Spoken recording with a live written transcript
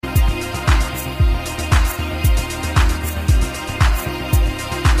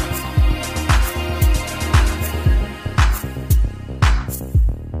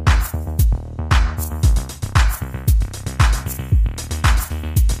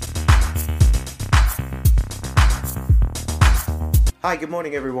Hi, good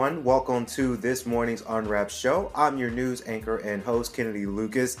morning, everyone. Welcome to this morning's Unwrapped show. I'm your news anchor and host, Kennedy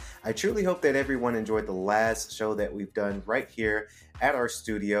Lucas. I truly hope that everyone enjoyed the last show that we've done right here at our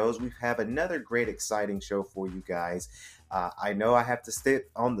studios. We have another great, exciting show for you guys. I know I have to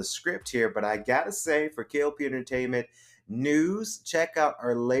stick on the script here, but I gotta say, for KLP Entertainment News, check out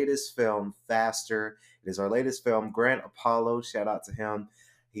our latest film, Faster. It is our latest film, Grant Apollo. Shout out to him.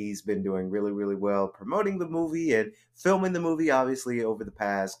 He's been doing really, really well promoting the movie and filming the movie, obviously, over the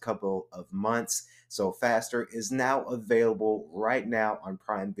past couple of months. So, Faster is now available right now on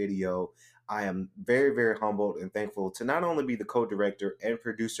Prime Video. I am very, very humbled and thankful to not only be the co director and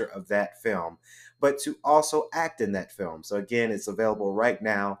producer of that film, but to also act in that film. So, again, it's available right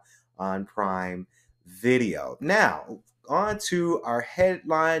now on Prime Video. Now, on to our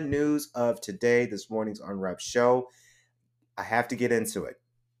headline news of today, this morning's Unwrapped show. I have to get into it.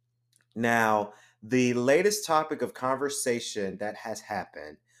 Now, the latest topic of conversation that has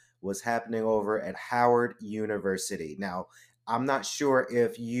happened was happening over at Howard University. Now, I'm not sure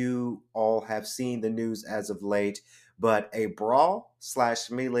if you all have seen the news as of late, but a brawl slash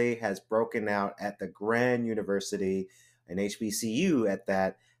melee has broken out at the Grand University, an HBCU at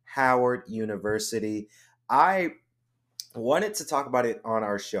that, Howard University. I wanted to talk about it on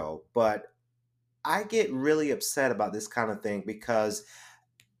our show, but I get really upset about this kind of thing because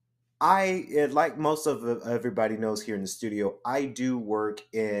like most of everybody knows here in the studio, I do work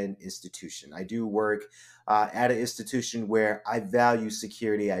in institution. I do work at an institution where I value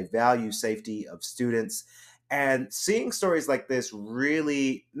security, I value safety of students. And seeing stories like this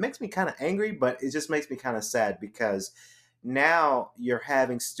really makes me kind of angry, but it just makes me kind of sad because now you're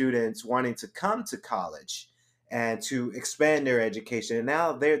having students wanting to come to college and to expand their education. And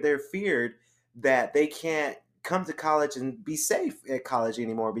now they're feared that they can't come to college and be safe at college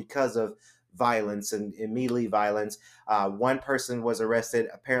anymore because of violence and immediately violence. One person was arrested.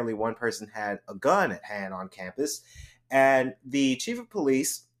 Apparently, one person had a gun at hand on campus. And the chief of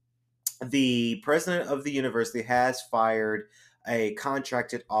police, the president of the university, has fired a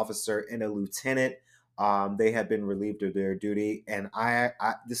contracted officer and a lieutenant. They have been relieved of their duty. And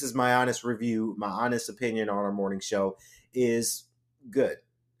this is my honest review, my honest opinion on our morning show is good.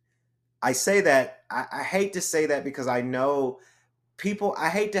 I say that I hate to say that because I know people. I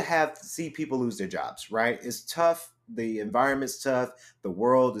hate to have see people lose their jobs. Right? It's tough. The environment's tough. The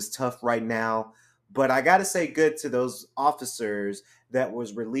world is tough right now. But I got to say good to those officers that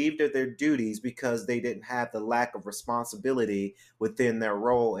was relieved of their duties because they didn't have the lack of responsibility within their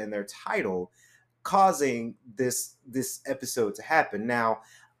role and their title, causing this episode to happen. Now,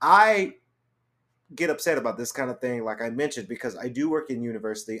 I get upset about this kind of thing, like I mentioned, because I do work in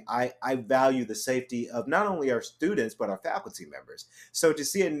university. I value the safety of not only our students but our faculty members. So to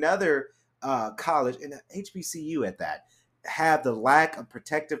see another college and an HBCU at that have the lack of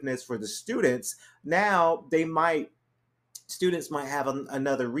protectiveness for the students, now students might have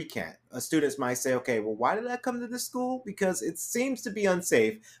another recant. Students might say, okay, well, why did I come to this school? Because it seems to be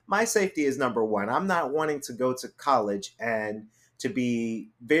unsafe. My safety is number one. I'm not wanting to go to college and to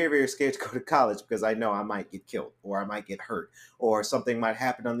be very, very scared to go to college because I know I might get killed or I might get hurt or something might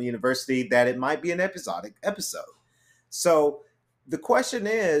happen on the university that it might be an episodic episode. So the question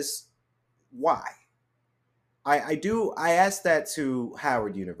is, why? I asked that to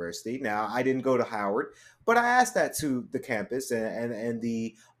Howard University. Now I didn't go to Howard, but I asked that to the campus and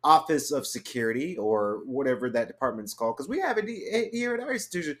the Office of Security or whatever that department is called, because we have it here at our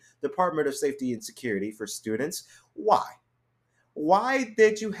institution, Department of Safety and Security for students. Why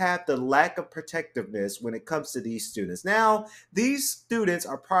did you have the lack of protectiveness when it comes to these students? Now, these students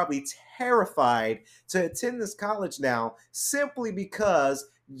are probably terrified to attend this college now simply because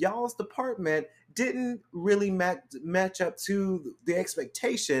y'all's department didn't really match up to the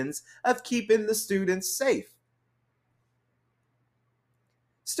expectations of keeping the students safe.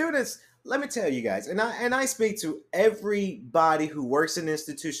 Students, let me tell you guys, and I speak to everybody who works in an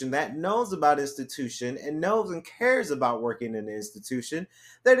institution that knows about institution and knows and cares about working in an institution,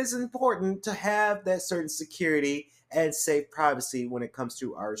 that it's important to have that certain security and safe privacy when it comes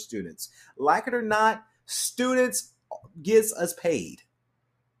to our students. Like it or not, students gets us paid.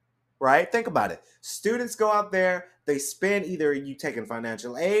 Right? Think about it. Students go out there, they spend either you taking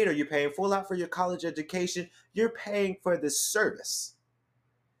financial aid or you're paying full out for your college education, you're paying for this service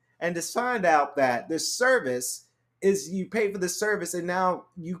and to find out that this service is you pay for the service and now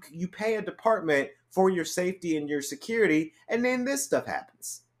you pay a department for your safety and your security, and then this stuff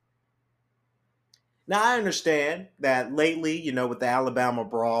happens. Now I understand that lately, with the Alabama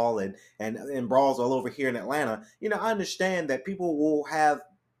brawl and brawls all over here in Atlanta, I understand that people will have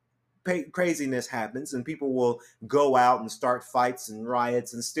craziness happens and people will go out and start fights and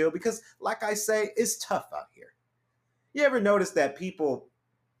riots and steal because, like I say, it's tough out here. You ever notice that people,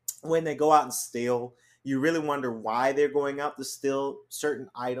 when they go out and steal, you really wonder why they're going out to steal certain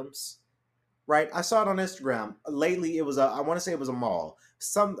items? Right? I saw it on Instagram. Lately, it was I want to say it was a mall.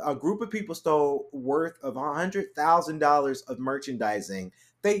 A group of people stole worth of $100,000 of merchandising.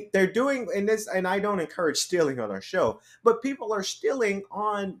 They're doing, and this, and I don't encourage stealing on our show, but people are stealing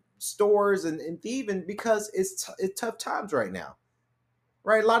on stores and thieving because it's tough times right now.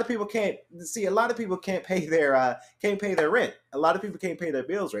 Right? A lot of people can't see. A lot of people can't pay their rent. A lot of people can't pay their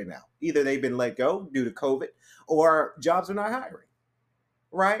bills right now. Either they've been let go due to COVID, or jobs are not hiring.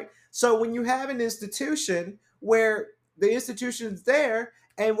 Right? So when you have an institution where the institution's there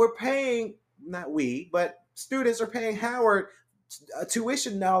and we're paying, not we, but students are paying Howard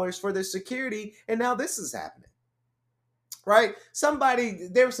tuition dollars for their security, and now this is happening. Right?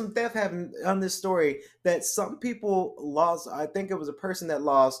 There was some theft happening on this story that some people lost. I think it was a person that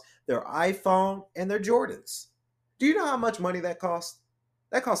lost their iPhone and their Jordans. Do you know how much money that cost?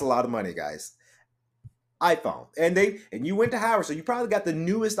 That costs a lot of money, guys. iPhone. And you went to Howard, so you probably got the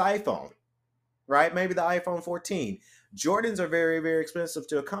newest iPhone, right? Maybe the iPhone 14. Jordans are very, very expensive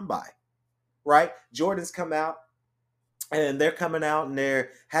to come by, right? Jordans come out and they're coming out and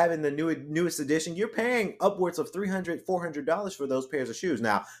they're having the newest edition. You're paying upwards of $300, $400 for those pairs of shoes.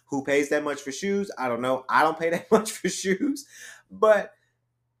 Now, who pays that much for shoes? I don't know. I don't pay that much for shoes, but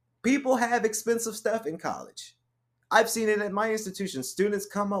people have expensive stuff in college. I've seen it at my institution. Students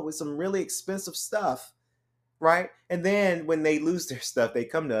come up with some really expensive stuff, right? And then when they lose their stuff, they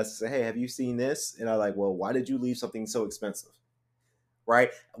come to us and say, hey, have you seen this? And I'm like, well, why did you leave something so expensive?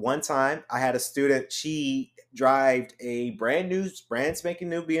 Right? One time I had a student, she drove a brand spanking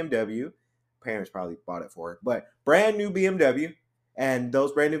new BMW. Parents probably bought it for her, but brand new BMW. And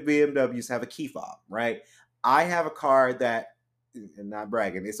those brand new BMWs have a key fob, right? I have a car that, and not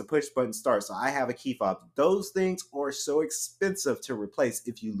bragging, it's a push button start. So I have a key fob. Those things are so expensive to replace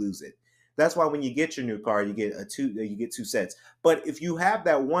if you lose it. That's why when you get your new car, you get two sets. But if you have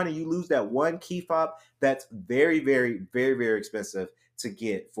that one and you lose that one key fob, that's very, very, very, very expensive to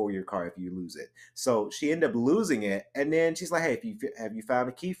get for your car if you lose it. So she ended up losing it, and then she's like, "Hey, have you found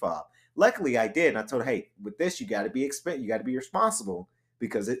a key fob?" Luckily, I did, and I told her, "Hey, with this, you got to be responsible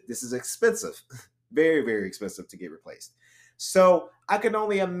because this is expensive, very, very expensive to get replaced." So I can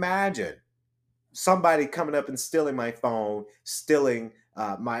only imagine somebody coming up and stealing my phone, stealing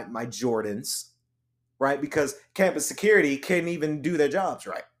my Jordans, right? Because campus security can't even do their jobs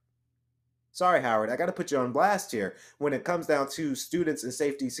right. Sorry, Howard, I got to put you on blast here. When it comes down to students and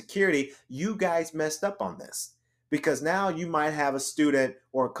safety security, you guys messed up on this. Because now you might have a student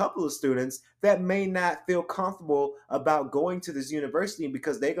or a couple of students that may not feel comfortable about going to this university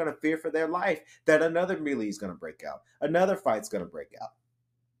because they're going to fear for their life that another melee is going to break out, another fight's going to break out.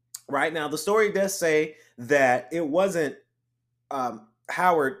 Right now, the story does say that it wasn't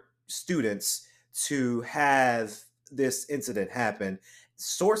Howard students to have this incident happen.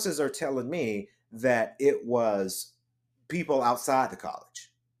 Sources are telling me that it was people outside the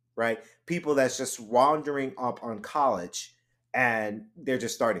college, right? People that's just wandering up on college and they're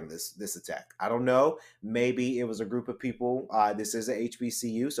just starting this attack. I don't know. Maybe it was a group of people. This is a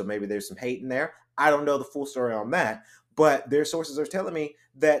HBCU, so maybe there's some hate in there. I don't know the full story on that, but their sources are telling me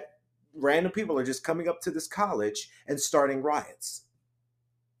that random people are just coming up to this college and starting riots.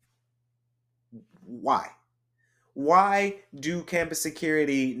 Why? Why do campus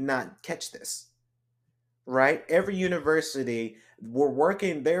security not catch this? Right? Every university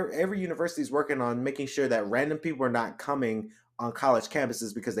is working on making sure that random people are not coming on college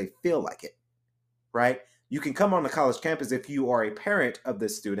campuses because they feel like it. Right? You can come on the college campus if you are a parent of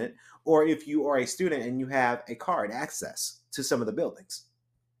this student or if you are a student and you have a card access to some of the buildings.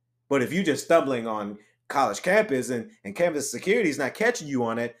 But if you're just stumbling on college campus and campus security is not catching you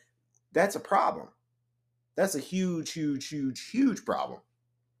on it, that's a problem. That's a huge, huge, huge, huge problem.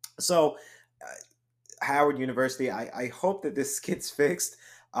 So, Howard University, I hope that this gets fixed.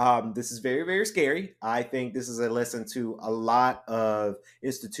 This is very, very scary. I think this is a lesson to a lot of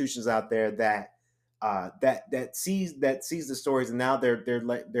institutions out there that sees the stories, and now they're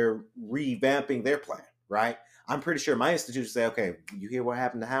revamping their plan. Right? I'm pretty sure my institution say, okay, you hear what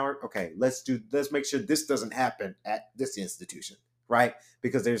happened to Howard? Okay, let's make sure this doesn't happen at this institution, right?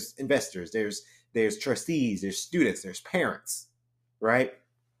 Because there's investors, there's trustees, there's students, there's parents, right?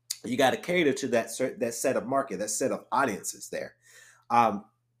 You got to cater to that set of market, that set of audiences there.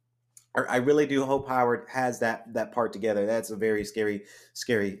 I really do hope Howard has that part together. That's a very scary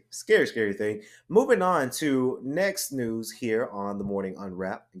thing. Moving on to next news here on the Morning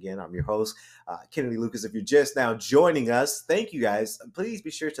Unwrapped. Again, I'm your host, Kennedy Lucas. If you're just now joining us, thank you guys. Please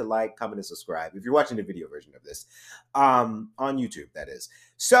be sure to like, comment, and subscribe if you're watching the video version of this on YouTube. That is.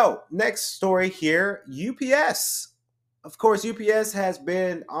 So next story here: UPS. Of course, UPS has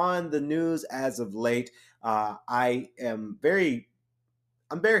been on the news as of late. I'm very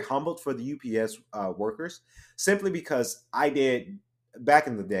humbled for the UPS workers simply because I did back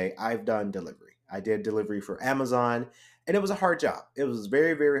in the day. I've done delivery. I did delivery for Amazon, and it was a hard job. It was a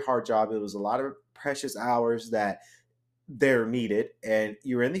very hard job. It was a lot of precious hours that they're needed, and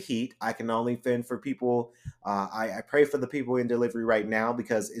you're in the heat. I can only fend for people. I pray for the people in delivery right now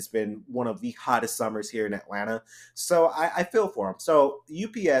because it's been one of the hottest summers here in Atlanta. So I feel for them. So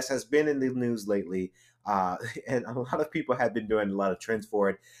UPS has been in the news lately, and a lot of people have been doing a lot of trends for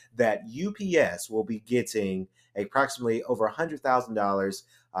it. That UPS will be getting approximately over $100,000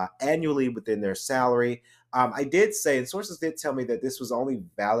 annually within their salary. I did say, and sources did tell me that this was only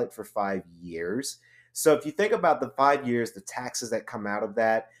valid for 5 years. So if you think about the 5 years, the taxes that come out of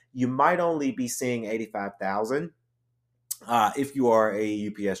that, you might only be seeing 85,000 if you are a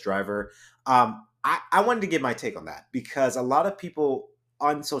UPS driver. I wanted to get my take on that because a lot of people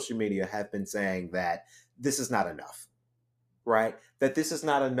on social media have been saying that this is not enough, right? That this is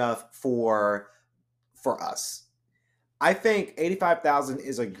not enough for us. I think 85,000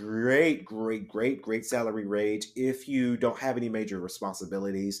 is a great salary range if you don't have any major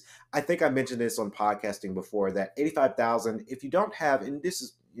responsibilities. I think I mentioned this on podcasting before that 85,000, if you don't have, and this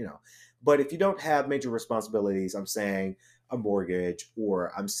is, but if you don't have major responsibilities, I'm saying a mortgage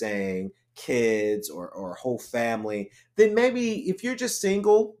or I'm saying kids or a whole family, then maybe if you're just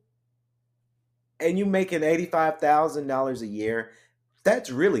single and you make an $85,000 a year, that's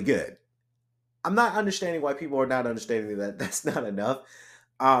really good. I'm not understanding why people are not understanding that that's not enough.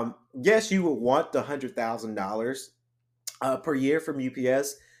 Yes, you would want the $100,000 per year from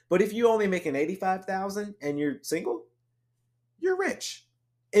UPS, but if you only make an 85,000 and you're single, you're rich,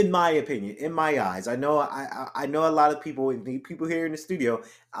 in my opinion, in my eyes. I know a lot of people, people here in the studio,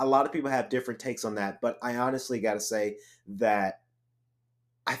 a lot of people have different takes on that, but I honestly got to say that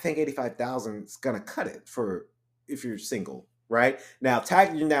I think 85,000 is gonna cut it for if you're single, right? Now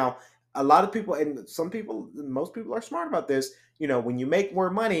a lot of people and some people, most people are smart about this. When you make more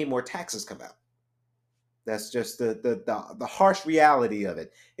money, more taxes come out. That's just the harsh reality of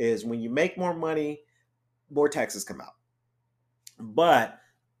it. Is when you make more money, more taxes come out. But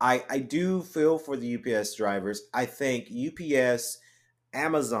I do feel for the UPS drivers. I think UPS,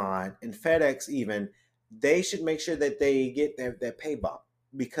 Amazon, and FedEx even they should make sure that they get their pay bump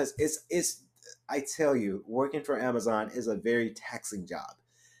because it's I tell you, working for Amazon is a very taxing job.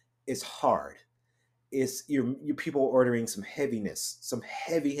 It's hard. It's your people ordering some heaviness, some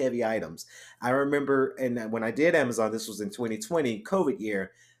heavy items. I remember, and when I did Amazon, this was in 2020, COVID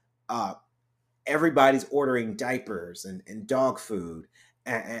year. Uh, Everybody's ordering diapers and dog food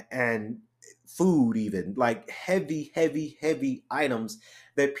and food, even like heavy items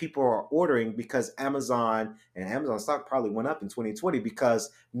that people are ordering because Amazon stock probably went up in 2020 because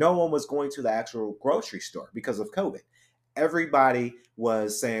no one was going to the actual grocery store because of COVID. Everybody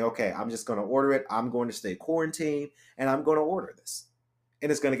was saying, okay, I'm just going to order it. I'm going to stay quarantined and I'm going to order this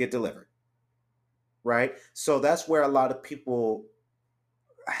and it's going to get delivered. Right. So that's where a lot of people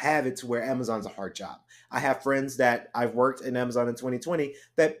have it to where Amazon's a hard job. I have friends that I've worked in Amazon in 2020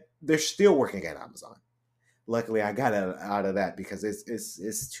 that they're still working at Amazon. Luckily, I got out of that because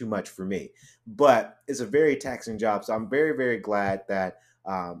it's too much for me. But it's a very taxing job, so I'm very glad that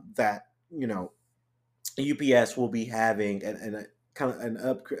that UPS will be having a kind of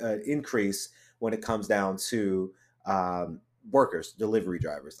an increase when it comes down to workers, delivery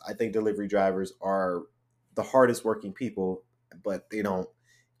drivers. I think delivery drivers are the hardest working people, but they don't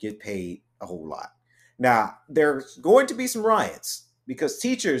get paid a whole lot. Now, there's going to be some riots because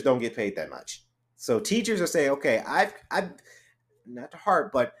teachers don't get paid that much. So teachers are saying, okay, I've not to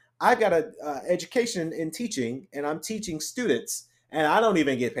heart, but I've got an education in teaching, and I'm teaching students, and I don't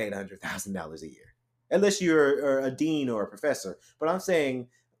even get paid $100,000 a year, unless you're a dean or a professor. But I'm saying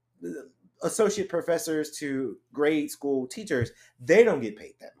associate professors to grade school teachers, they don't get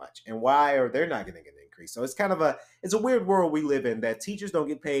paid that much. And why are they not getting an increase? So it's kind of it's a weird world we live in that teachers don't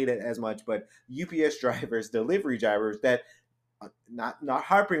get paid as much, but UPS drivers, delivery drivers that not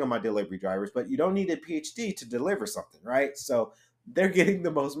harping on my delivery drivers, but you don't need a PhD to deliver something, right? So they're getting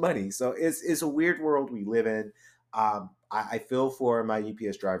the most money. So it's a weird world we live in. I feel for my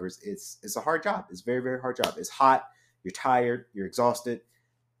UPS drivers. It's a hard job. It's a very hard job. It's hot. You're tired. You're exhausted.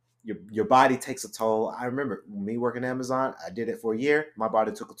 your body takes a toll. I remember me working at Amazon. I did it for a year. My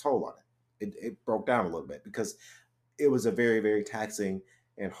body took a toll on it. It broke down a little bit because it was a very, very taxing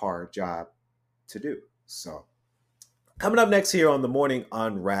and hard job to do. So, coming up next here on the Morning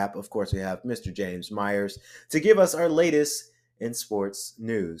Unwrap, of course, we have Mr. James Myers to give us our latest in sports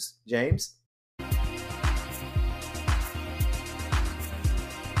news. James?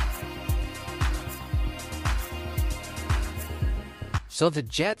 So the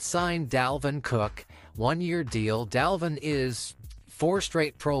Jets signed Dalvin Cook, one-year deal. Dalvin is 4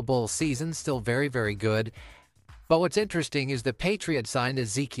 straight Pro Bowl seasons, still very, very good. But what's interesting is the Patriots signed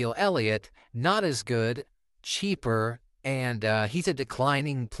Ezekiel Elliott, not as good, cheaper, and he's a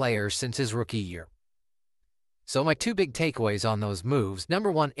declining player since his rookie year. So my 2 big takeaways on those moves.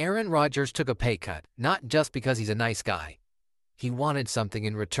 Number 1, Aaron Rodgers took a pay cut, not just because he's a nice guy. He wanted something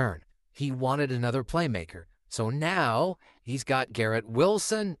in return. He wanted another playmaker. So now he's got Garrett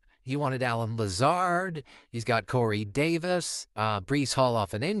Wilson. He wanted Alan Lazard. He's got Corey Davis, Brees Hall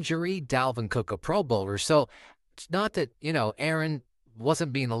off an injury, Dalvin Cook a Pro Bowler. So it's not that, Aaron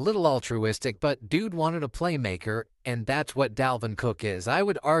wasn't being a little altruistic, but dude wanted a playmaker, and that's what Dalvin Cook is. I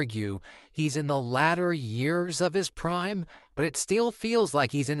would argue he's in the latter years of his prime, but it still feels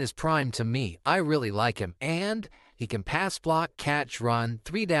like he's in his prime to me. I really like him, and he can pass, block, catch, run,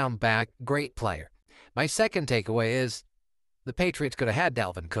 3 down back, great player. My second takeaway is the Patriots could have had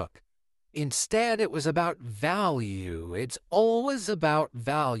Dalvin Cook. Instead, it was about value. It's always about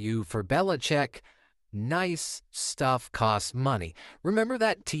value for Belichick. Nice stuff costs money. Remember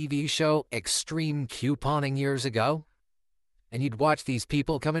that TV show, Extreme Couponing, years ago? And you'd watch these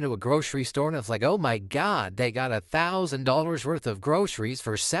people come into a grocery store, and it's like, oh my God, they got $1,000 worth of groceries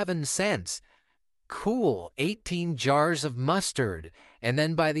for 7 cents. Cool, 18 jars of mustard. And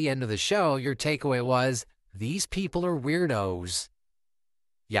then by the end of the show, your takeaway was, these people are weirdos.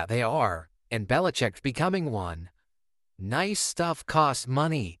 Yeah, they are. And Belichick's becoming one. Nice stuff costs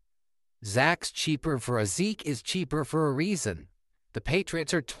money. Zach's cheaper for a Zeke is cheaper for a reason. The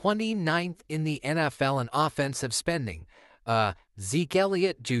Patriots are 29th in the NFL in offensive spending. Zeke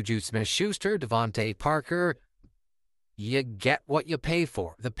Elliott, Juju Smith-Schuster, Devontae Parker. You get what you pay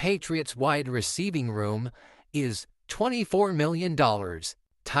for. The Patriots' wide receiving room is $24 million.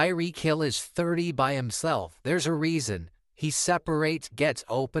 Tyreek Hill is 30 by himself. There's a reason. He separates, gets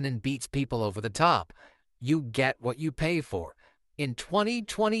open, and beats people over the top. You get what you pay for. In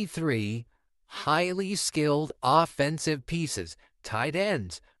 2023, highly skilled offensive pieces, tight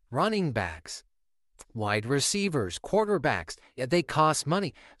ends, running backs, wide receivers, quarterbacks, yeah, they cost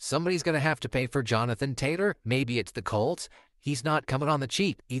money. Somebody's going to have to pay for Jonathan Taylor. Maybe it's the Colts. He's not coming on the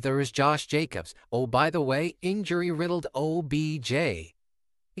cheap. Either is Josh Jacobs. Oh, by the way, injury-riddled OBJ.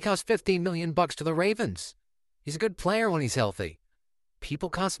 He cost $15 million to the Ravens. He's a good player when he's healthy. People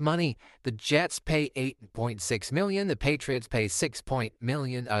cost money. The Jets pay $8.6 million. The Patriots pay $6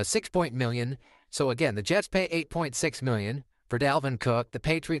 million. So again, the Jets pay $8.6 million for Dalvin Cook. The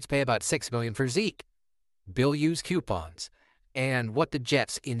Patriots pay about $6 million for Zeke. Bill used coupons. And what the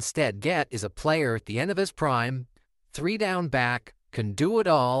Jets instead get is a player at the end of his prime, 3 down back, can do it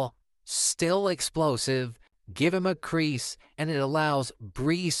all, still explosive, give him a crease, and it allows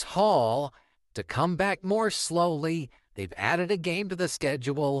Brees Hall to come back more slowly. They've added a game to the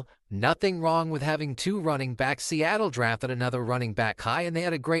schedule. Nothing wrong with having 2 running backs. Seattle drafted another running back high, and they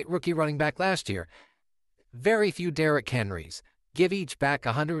had a great rookie running back last year. Very few Derrick Henrys. Give each back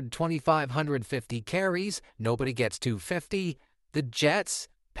 125, 150 carries. Nobody gets 250. The Jets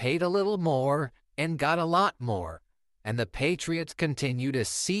paid a little more and got a lot more. And the Patriots continue to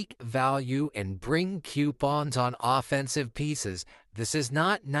seek value and bring coupons on offensive pieces. This is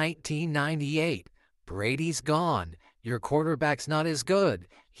not 1998. Brady's gone. Your quarterback's not as good.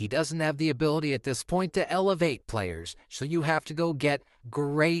 He doesn't have the ability at this point to elevate players, so you have to go get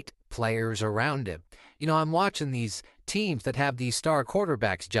great players around him. I'm watching these teams that have these star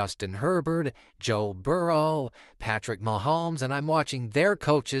quarterbacks, Justin Herbert, Joe Burrow, Patrick Mahomes, and I'm watching their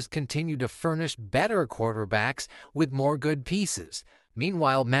coaches continue to furnish better quarterbacks with more good pieces.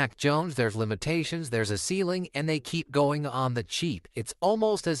 Meanwhile, Mac Jones, there's limitations, there's a ceiling, and they keep going on the cheap. It's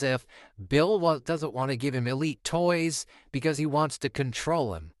almost as if Bill doesn't want to give him elite toys because he wants to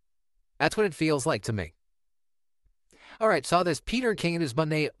control him. That's what it feels like to me. All right, saw this. Peter King in his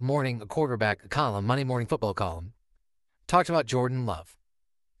Monday morning quarterback column, Monday morning football column, talked about Jordan Love.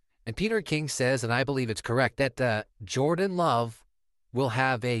 And Peter King says, and I believe it's correct, that Jordan Love will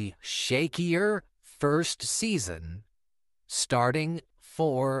have a shakier first season starting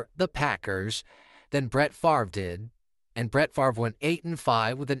for the Packers than Brett Favre did. And Brett Favre went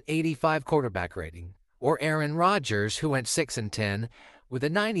 8-5 with an 85 quarterback rating. Or Aaron Rodgers, who went 6-10 with a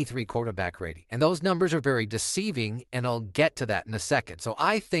 93 quarterback rating. And those numbers are very deceiving, and I'll get to that in a second. So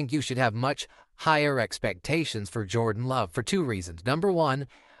I think you should have much higher expectations for Jordan Love for two reasons. Number one,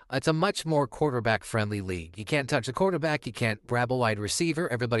 it's a much more quarterback-friendly league. You can't touch a quarterback. You can't grab a wide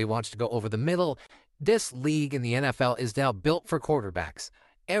receiver. Everybody wants to go over the middle. This league in the NFL is now built for quarterbacks.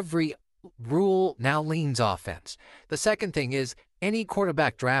 Every rule now leans offense. The second thing is any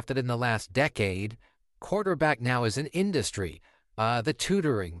quarterback drafted in the last decade, quarterback now is an industry. The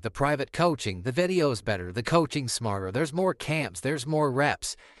tutoring, the private coaching, the video's better, the coaching's smarter. There's more camps, there's more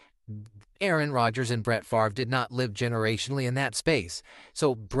reps. Aaron Rodgers and Brett Favre did not live generationally in that space.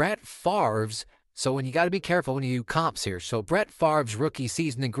 So Brett Favre's, so when you got to be careful when you do comps here. So Brett Favre's rookie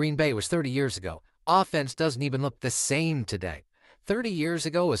season in Green Bay was 30 years ago. Offense doesn't even look the same today. 30 years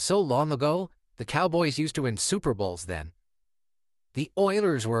ago was so long ago, the Cowboys used to win Super Bowls then. The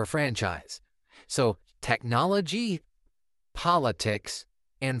Oilers were a franchise. So technology, politics,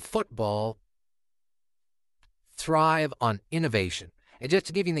 and football thrive on innovation. And just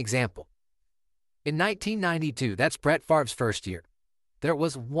to give you an example, in 1992, that's Brett Favre's first year, there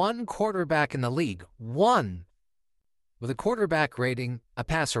was one quarterback in the league, one, with a quarterback rating, a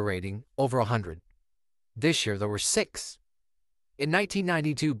passer rating, over 100. This year, there were 6. In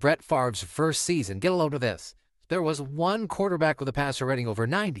 1992, Brett Favre's first season, get a load of this, there was one quarterback with a passer rating over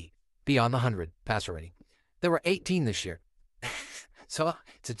 90, beyond the 100 passer rating. There were 18 this year. So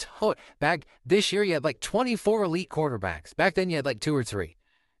it's a total. Back this year, you had like 24 elite quarterbacks. Back then, you had like 2 or 3.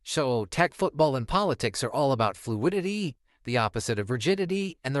 So tech, football, and politics are all about fluidity, the opposite of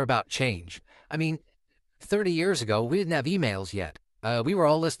rigidity, and they're about change. I mean, 30 years ago, we didn't have emails yet. We were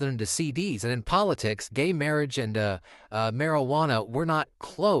all listening to CDs. And in politics, gay marriage and marijuana were not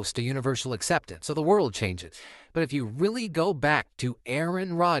close to universal acceptance. So the world changes. But if you really go back to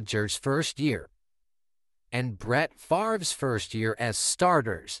Aaron Rodgers' first year, and Brett Favre's first year as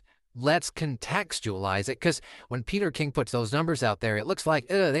starters, let's contextualize it, because when Peter King puts those numbers out there, it looks like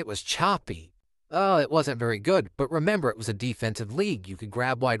it was choppy. Oh, it wasn't very good. But remember, it was a defensive league. You could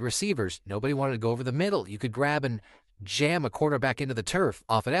grab wide receivers. Nobody wanted to go over the middle. You could grab and jam a quarterback into the turf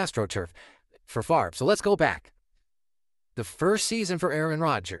off an AstroTurf for Favre. So let's go back. The first season for Aaron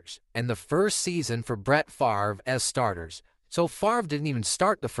Rodgers and the first season for Brett Favre as starters. So Favre didn't even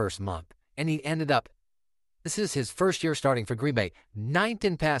start the first month, and he ended up, this is his first year starting for Green Bay, 9th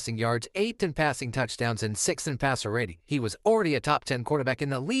in passing yards, 8th in passing touchdowns, and 6th in passer rating. He was already a top 10 quarterback in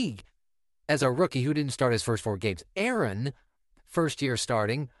the league as a rookie who didn't start his first 4 games. Aaron, first year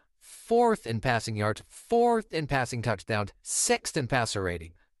starting, 4th in passing yards, 4th in passing touchdowns, 6th in passer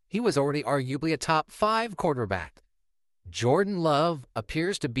rating. He was already arguably a top 5 quarterback. Jordan Love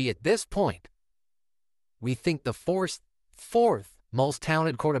appears to be, at this point, we think the fourth most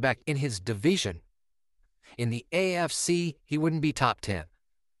talented quarterback in his division. In the AFC, he wouldn't be top 10.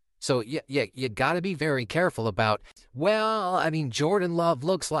 So you got to be very careful about, well, I mean, Jordan Love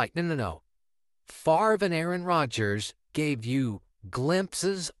looks like, no. Favre and Aaron Rodgers gave you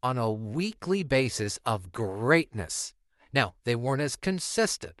glimpses on a weekly basis of greatness. Now, they weren't as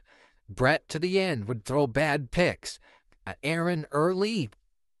consistent. Brett, to the end, would throw bad picks. Aaron early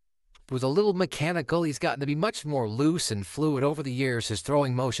was a little mechanical. He's gotten to be much more loose and fluid over the years, his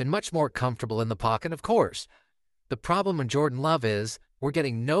throwing motion much more comfortable in the pocket, of course. The problem with Jordan Love is we're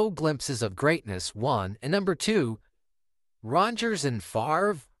getting no glimpses of greatness, one. And number two, Rodgers and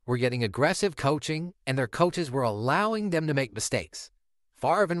Favre were getting aggressive coaching, and their coaches were allowing them to make mistakes.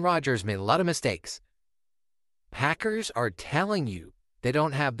 Favre and Rodgers made a lot of mistakes. Packers are telling you they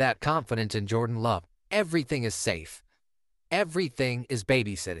don't have that confidence in Jordan Love. Everything is safe. Everything is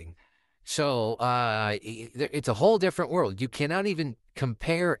babysitting. So it's a whole different world. You cannot even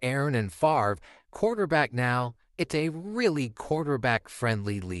compare Aaron and Favre. Quarterback now, it's a really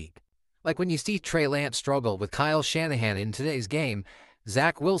quarterback-friendly league. Like when you see Trey Lance struggle with Kyle Shanahan in today's game,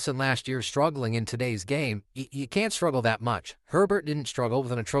 Zach Wilson last year struggling in today's game, you can't struggle that much. Herbert didn't struggle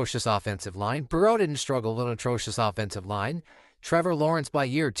with an atrocious offensive line. Burrow didn't struggle with an atrocious offensive line. Trevor Lawrence by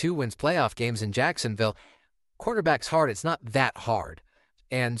year 2 wins playoff games in Jacksonville. Quarterback's hard. It's not that hard.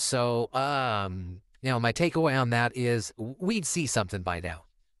 And so, my takeaway on that is we'd see something by now.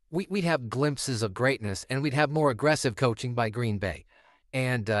 We'd have glimpses of greatness, and we'd have more aggressive coaching by Green Bay.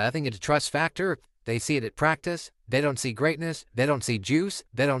 And I think it's a trust factor. They see it at practice. They don't see greatness. They don't see juice.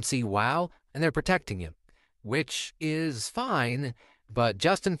 They don't see wow. And they're protecting him, which is fine. But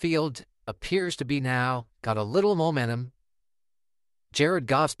Justin Fields appears to be now got a little momentum. Jared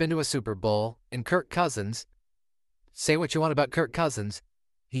Goff's been to a Super Bowl. And Kirk Cousins, say what you want about Kirk Cousins,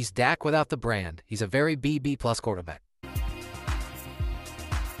 he's Dak without the brand. He's a very B+ quarterback.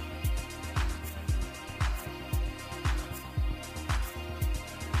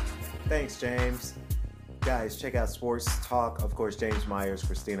 Thanks, James. Guys, check out Sports Talk. Of course, James Myers,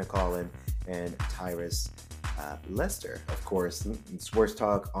 Christina Collin, and Tyrus Lester. Of course, Sports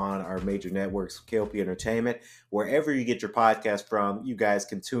Talk on our major networks, KLP Entertainment. Wherever you get your podcast from, you guys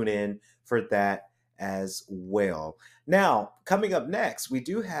can tune in for that as well. Now, coming up next, we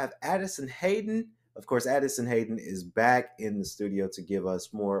do have Addison Hayden. Of course, Addison Hayden is back in the studio to give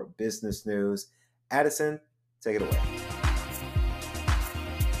us more business news. Addison, take it away.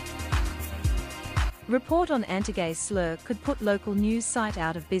 Report on anti-gay slur could put local news site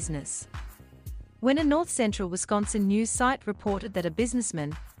out of business. When a North Central Wisconsin news site reported that a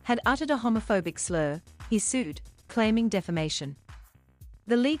businessman had uttered a homophobic slur, he sued, claiming defamation.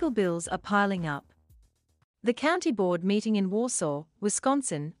 The legal bills are piling up. The county board meeting in Warsaw,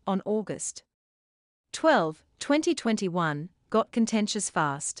 Wisconsin, on August 12, 2021, got contentious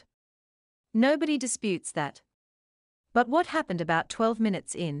fast. Nobody disputes that. But what happened about 12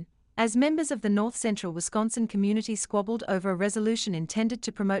 minutes in, as members of the North Central Wisconsin community squabbled over a resolution intended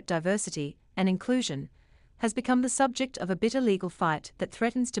to promote diversity and inclusion, has become the subject of a bitter legal fight that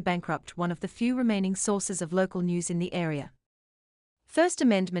threatens to bankrupt one of the few remaining sources of local news in the area. First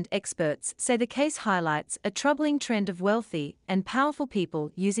Amendment experts say the case highlights a troubling trend of wealthy and powerful people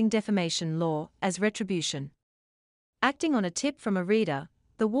using defamation law as retribution. Acting on a tip from a reader,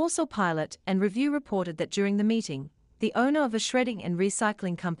 the Warsaw Pilot and Review reported that during the meeting, the owner of a shredding and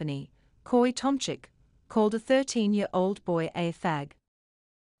recycling company, Corey Tomczyk, called a 13-year-old boy a fag.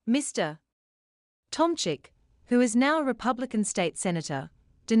 Mr. Tomczyk, who is now a Republican state senator,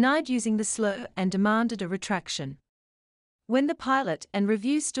 denied using the slur and demanded a retraction. When the Pilot and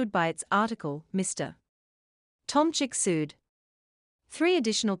Review stood by its article, Mr. Tomczyk sued. 3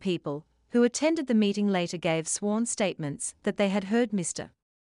 additional people who attended the meeting later gave sworn statements that they had heard Mr.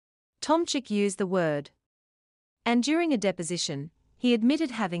 Tomczyk use the word. And during a deposition, he admitted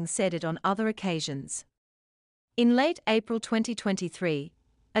having said it on other occasions. In late April 2023,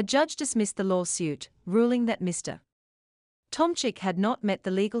 a judge dismissed the lawsuit, ruling that Mr. Tomczyk had not met the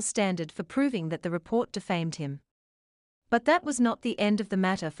legal standard for proving that the report defamed him. But that was not the end of the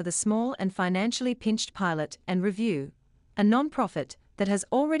matter for the small and financially pinched Pilot and Review, a non-profit that has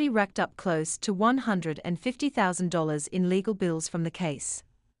already racked up close to $150,000 in legal bills from the case.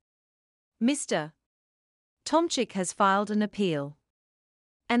 Mr. Tomczyk has filed an appeal.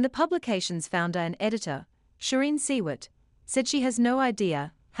 And the publication's founder and editor, Shireen Seward, said she has no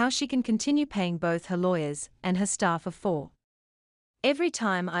idea how she can continue paying both her lawyers and her staff of $4. Every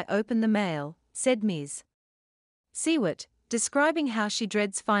time I open the mail, said Ms. Seward, describing how she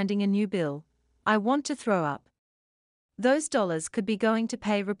dreads finding a new bill, I want to throw up. Those dollars could be going to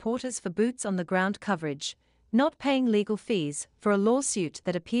pay reporters for boots-on-the-ground coverage, not paying legal fees for a lawsuit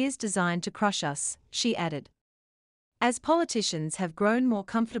that appears designed to crush us, she added. As politicians have grown more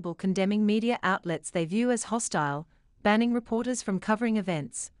comfortable condemning media outlets they view as hostile, banning reporters from covering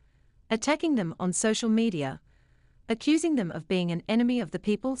events, attacking them on social media, accusing them of being an enemy of the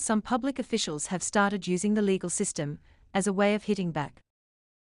people, some public officials have started using the legal system as a way of hitting back.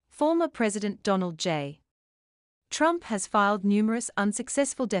 Former President Donald J. Trump has filed numerous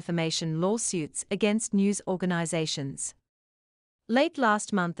unsuccessful defamation lawsuits against news organizations. Late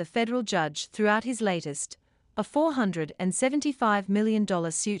last month, a federal judge threw out his latest, a $475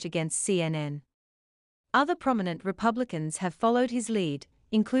 million suit against CNN. Other prominent Republicans have followed his lead,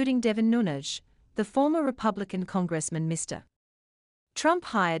 including Devin Nunes, the former Republican congressman Mr. Trump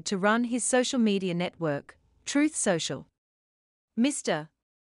hired to run his social media network, Truth Social. Mr.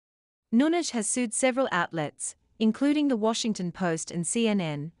 Nunes has sued several outlets, including The Washington Post and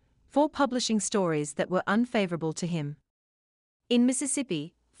CNN, for publishing stories that were unfavorable to him. In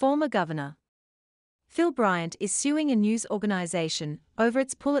Mississippi, former Governor Phil Bryant is suing a news organization over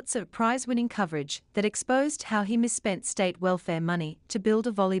its Pulitzer Prize-winning coverage that exposed how he misspent state welfare money to build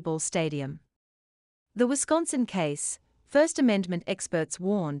a volleyball stadium. The Wisconsin case, First Amendment experts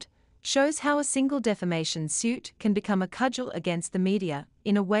warned, shows how a single defamation suit can become a cudgel against the media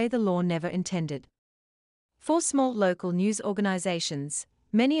in a way the law never intended. For small local news organizations,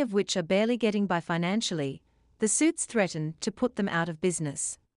 many of which are barely getting by financially, the suits threaten to put them out of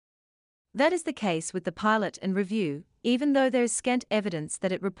business. That is the case with the Pilot and Review, even though there is scant evidence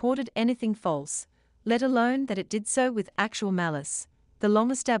that it reported anything false, let alone that it did so with actual malice, the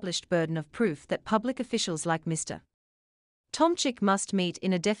long-established burden of proof that public officials like Mr. Tomczyk must meet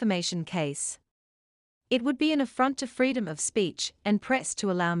in a defamation case. It would be an affront to freedom of speech and press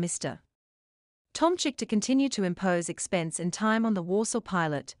to allow Mr. Tomczyk to continue to impose expense and time on the Warsaw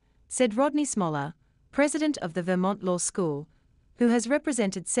Pilot, said Rodney Smoller, president of the Vermont Law School, who has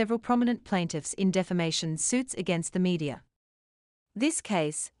represented several prominent plaintiffs in defamation suits against the media. This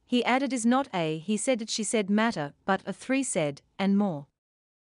case, he added, is not a he said it she said matter, but a three said, and more.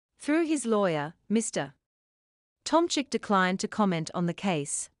 Through his lawyer, Mr. Tomczyk declined to comment on the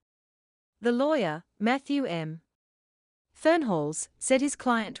case. The lawyer, Matthew M. Fernhalls, said his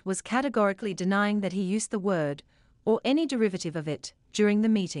client was categorically denying that he used the word, or any derivative of it, during the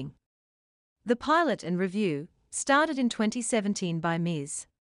meeting. The pilot and review, started in 2017 by Ms.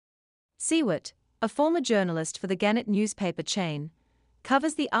 Seward, a former journalist for the Gannett newspaper chain,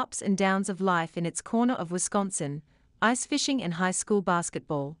 covers the ups and downs of life in its corner of Wisconsin, ice fishing and high school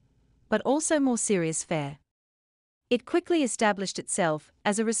basketball, but also more serious fare. It quickly established itself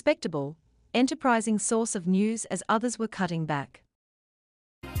as a respectable, enterprising source of news as others were cutting back.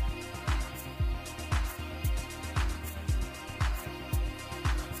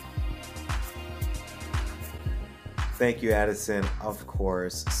 Thank you, Addison. Of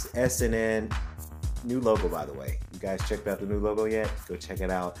course, SNN, new logo, by the way. You guys checked out the new logo yet? Go check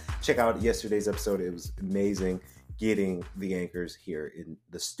it out. Check out yesterday's episode. It was amazing getting the anchors here in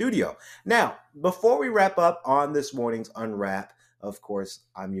the studio. Now, before we wrap up on this morning's Unwrap, of course,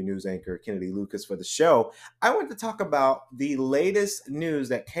 I'm your news anchor, Kennedy Lucas, for the show. I want to talk about the latest news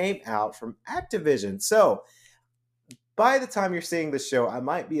that came out from Activision. So, by the time you're seeing the show, I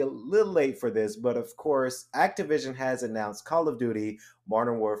might be a little late for this, but of course, Activision has announced Call of Duty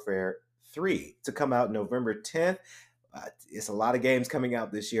Modern Warfare 3 to come out November 10th. It's a lot of games coming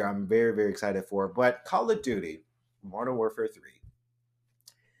out this year. I'm very, very excited for it. But Call of Duty Modern Warfare 3.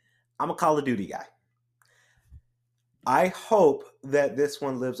 I'm a Call of Duty guy. I hope that this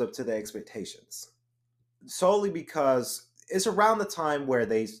one lives up to the expectations. Solely because it's around the time where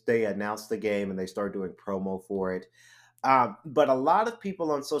they announced the game and they start doing promo for it. But a lot of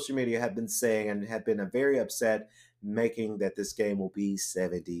people on social media have been saying and have been very upset making that this game will be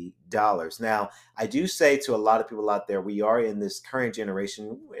 $70. Now, I do say to a lot of people out there, we are in this current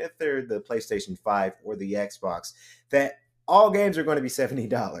generation, whether the PlayStation 5 or the Xbox, that all games are going to be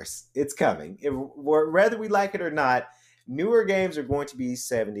 $70. It's coming. Whether we like it or not, newer games are going to be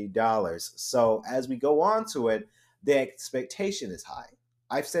 $70. So as we go on to it, the expectation is high.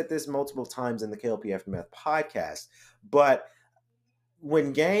 I've said this multiple times in the KLP Aftermath podcast, but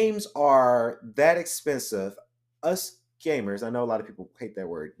when games are that expensive, us gamers, I know a lot of people hate that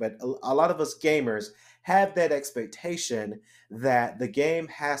word, but a lot of us gamers have that expectation that the game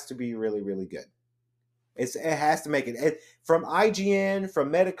has to be really, really good. It has to make it from IGN,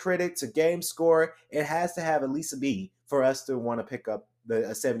 from Metacritic to GameScore, it has to have at least a B for us to want to pick up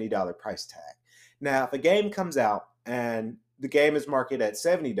a $70 price tag. Now, if a game comes out and the game is marketed at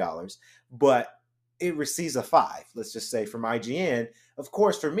 $70, but it receives a 5, let's just say from IGN, of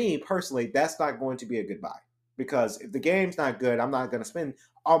course, for me personally, that's not going to be a good buy. Because if the game's not good, I'm not going to spend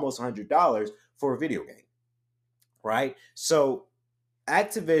almost $100 for a video game, right? So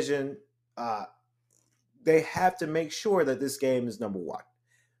Activision, they have to make sure that this game is number one,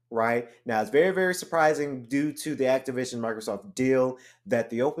 right? Now, it's very, very surprising due to the Activision-Microsoft deal that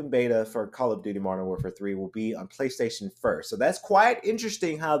the open beta for Call of Duty Modern Warfare 3 will be on PlayStation first. So that's quite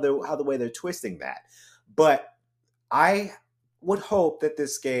interesting how the way they're twisting that. But I would hope that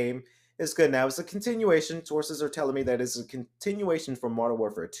this game is good. Now, it's a continuation. Sources are telling me that it's a continuation from Modern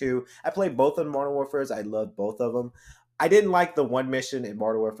Warfare 2. I played both of the Modern Warfares. I love both of them. I didn't like the one mission in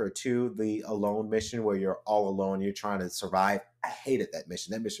Modern Warfare 2, the alone mission where you're all alone, you're trying to survive. I hated that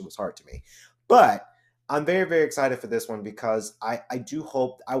mission. That mission was hard to me. But I'm very, very excited for this one because I do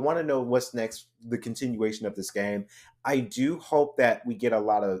hope, I want to know what's next, the continuation of this game. I do hope that we get a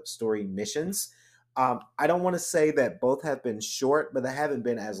lot of story missions. I don't want to say that both have been short, but they haven't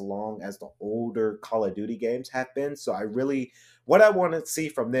been as long as the older Call of Duty games have been. So what I want to see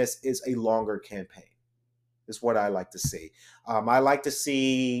from this is a longer campaign. Is what I like to see. I like to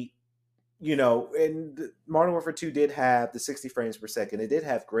see, and Modern Warfare 2 did have the 60 frames per second. It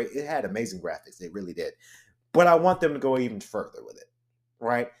had amazing graphics. It really did. But I want them to go even further with it,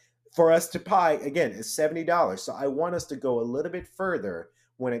 right? For us to buy, again, it's $70. So I want us to go a little bit further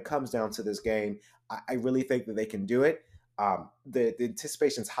when it comes down to this game. I really think that they can do it. The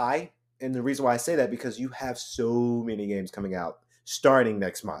anticipation's high. And the reason why I say that, because you have so many games coming out starting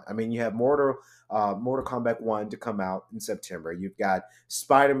next month. I mean, you have Mortal Kombat 1 to come out in September. You've got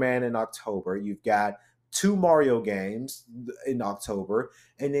Spider-Man in October. You've got 2 Mario games in October.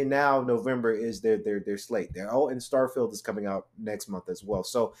 And then now November is their slate. And Starfield is coming out next month as well.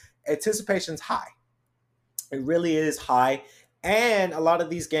 So anticipation's high. It really is high. And a lot of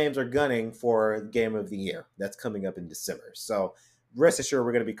these games are gunning for Game of the Year. That's coming up in December. So rest assured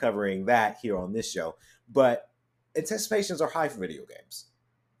we're going to be covering that here on this show. But anticipations are high for video games.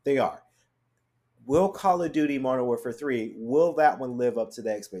 They are. Will Call of Duty Modern Warfare 3, will that one live up to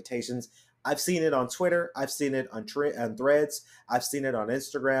the expectations? I've seen it on Twitter. I've seen it on threads. I've seen it on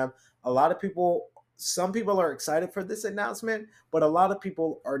Instagram. A lot of people, some people are excited for this announcement, but a lot of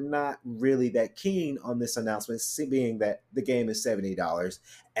people are not really that keen on this announcement, being that the game is $70.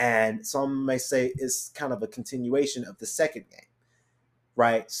 And some may say it's kind of a continuation of the second game,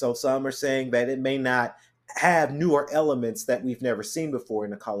 right? So some are saying that it may not have newer elements that we've never seen before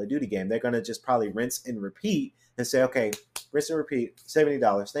in a Call of Duty game. They're going to just probably rinse and repeat and say, okay, rinse and repeat,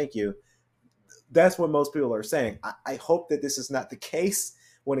 $70, thank you. That's what most people are saying. I hope that this is not the case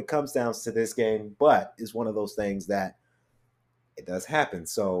when it comes down to this game, but it's one of those things that it does happen.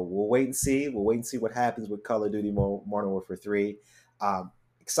 So we'll wait and see. We'll wait and see what happens with Call of Duty Modern Warfare 3.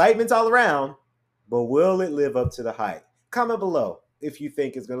 Excitement's all around, but will it live up to the hype? Comment below if you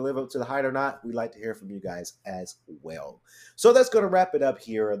think it's going to live up to the hype or not. We'd like to hear from you guys as well. So that's going to wrap it up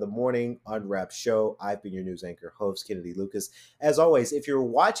here, the Morning Unwrapped show. I've been your news anchor host, Kennedy Lucas. As always, if you're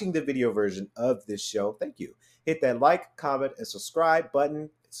watching the video version of this show, thank you. Hit that like, comment, and subscribe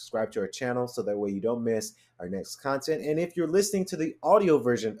button. Subscribe to our channel so that way you don't miss our next content. And if you're listening to the audio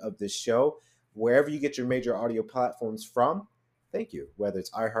version of this show, wherever you get your major audio platforms from, thank you. Whether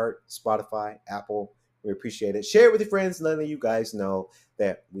it's iHeart, Spotify, Apple, we appreciate it. Share it with your friends, letting you guys know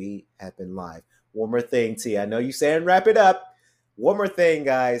that we have been live. One more thing, T. I know you saying wrap it up. One more thing,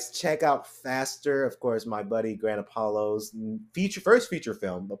 guys. Check out Faster. Of course, my buddy Grant Apollo's first feature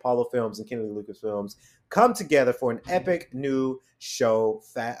film, Apollo Films and Kennedy Lucas Films, come together for an epic new show,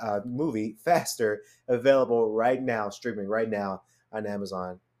 movie, Faster, available right now, streaming right now on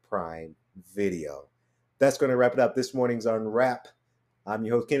Amazon Prime Video. That's going to wrap it up this morning's Unwrap. I'm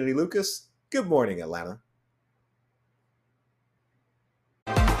your host, Kennedy Lucas. Good morning, Atlanta.